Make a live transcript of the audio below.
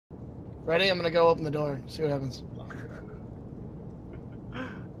Ready? I'm gonna go open the door. See what happens.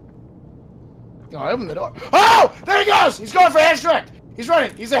 No, I opened the door. Oh! There he goes! He's going for hatch direct! He's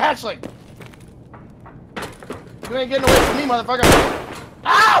running! He's a hatchling! You ain't getting away from me, motherfucker!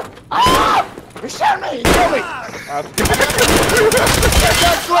 Ow! Ow! He shot me! He killed me!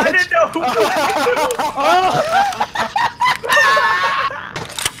 I didn't know who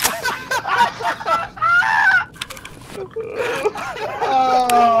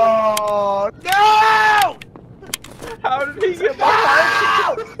Oh, no! How did he get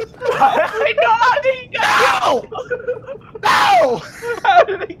behind you? How did he go? No! No! How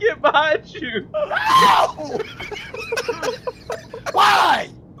did he get behind you? No! Why?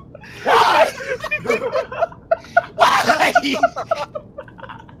 Why? Why?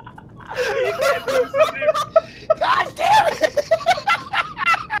 God damn it!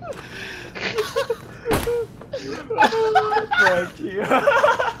 Thank you.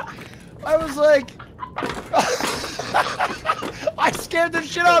 I was like, I scared the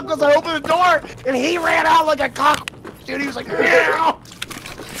shit out because I opened the door and he ran out like a cock. Dude, he was like, meow!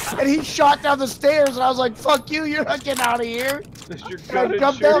 And he shot down the stairs and I was like, fuck you, you're not getting out of here. Is your And gun I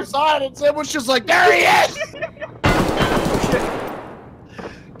jumped insurance? outside and Sam was just like, there he is!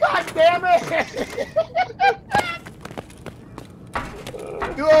 God damn it!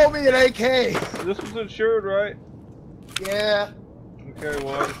 You owe me an AK. This was insured, right? Yeah. Okay,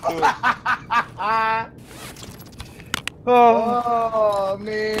 well, let's do it. Oh, Oh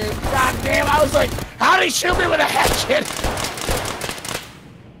man. God damn, I was like, how did he shoot me with a hatchet?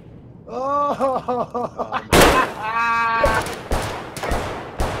 Oh.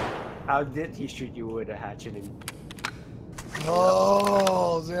 How did he shoot you with a hatchet?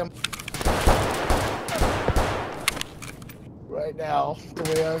 Oh, Zim. Right now, the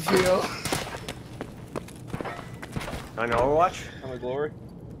way I feel. On Overwatch? I'm a glory.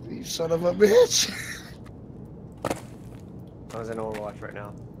 You son of a bitch. Someone's in Overwatch right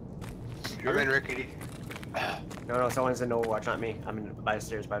now. I'm in Rickety. No, someone's in Overwatch, not me. I'm in by the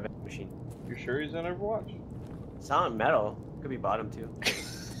stairs by the machine. You sure he's in Overwatch? It's not metal. Could be bottom too.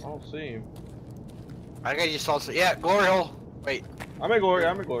 I don't see him. I got you salsa. Yeah, glory hole. Wait. I'm in glory.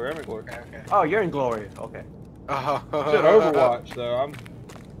 I'm in glory. I'm in glory. Okay. Oh, you're in Glory. Okay. Oh. It's in Overwatch though. I'm.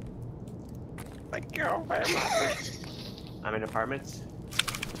 Like, yo, I'm in apartments.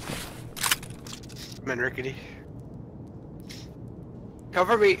 I'm in Rickety.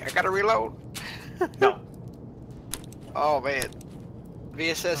 Cover me. I gotta reload. No. Oh man.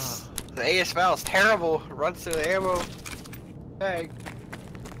 VSS. The AS Val is terrible. Runs through the ammo. Dang.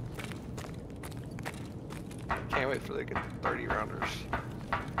 Can't wait for the good 30 rounders.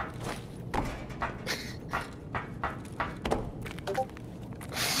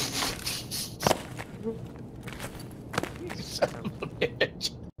 You son of a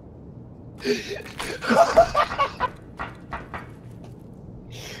bitch.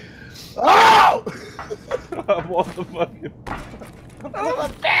 Oh! I'm on the fucking. Son of a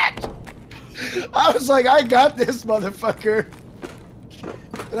bitch! I was like, I got this motherfucker.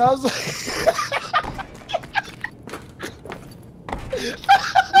 And I was like,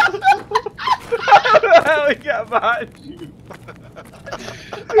 How the hell he got behind you?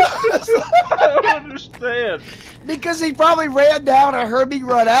 I don't understand. because he probably ran down and heard me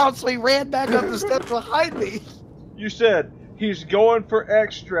run out, so he ran back up the steps behind me. You said he's going for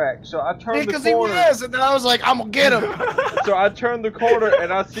extract, so I turned Because the he corner. was, and then I was like, I'm gonna get him. So I turned the corner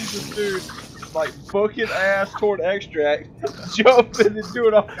and I see this dude like booking ass toward extract, jumping and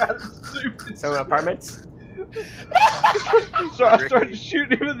doing all kinds of stupid So in shit. apartments? So I started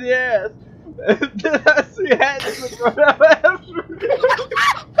shooting him in the ass. And then I see Hatchman run out after me.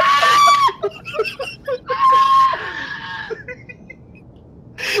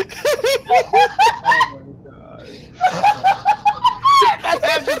 And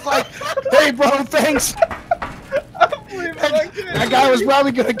I'm just like, hey bro, thanks. I believe it, I can't. That guy was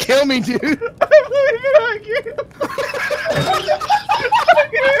probably gonna kill me, dude. I believe it, I can't.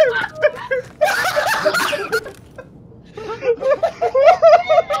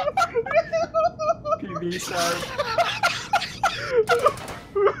 PB side.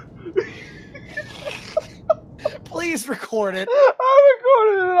 Please record it. I'm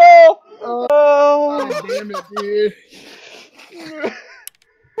recording it all. Oh, damn it, dude.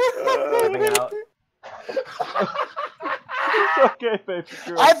 Living out. It's okay, baby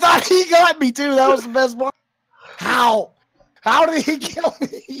girl. I thought he got me too. That was the best part. How? How did he kill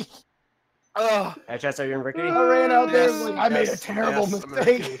me? Oh. Hey, Chess, are you in Rickety? I ran out there Yes, like I made a yes, terrible yes, I'm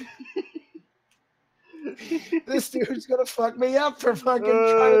mistake. This dude's gonna fuck me up for fucking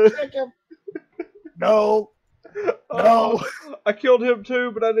trying to trick him. No. No. I killed him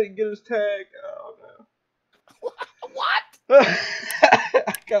too, but I didn't get his tag. Oh What? no.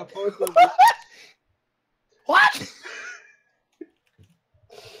 I got both of them. What?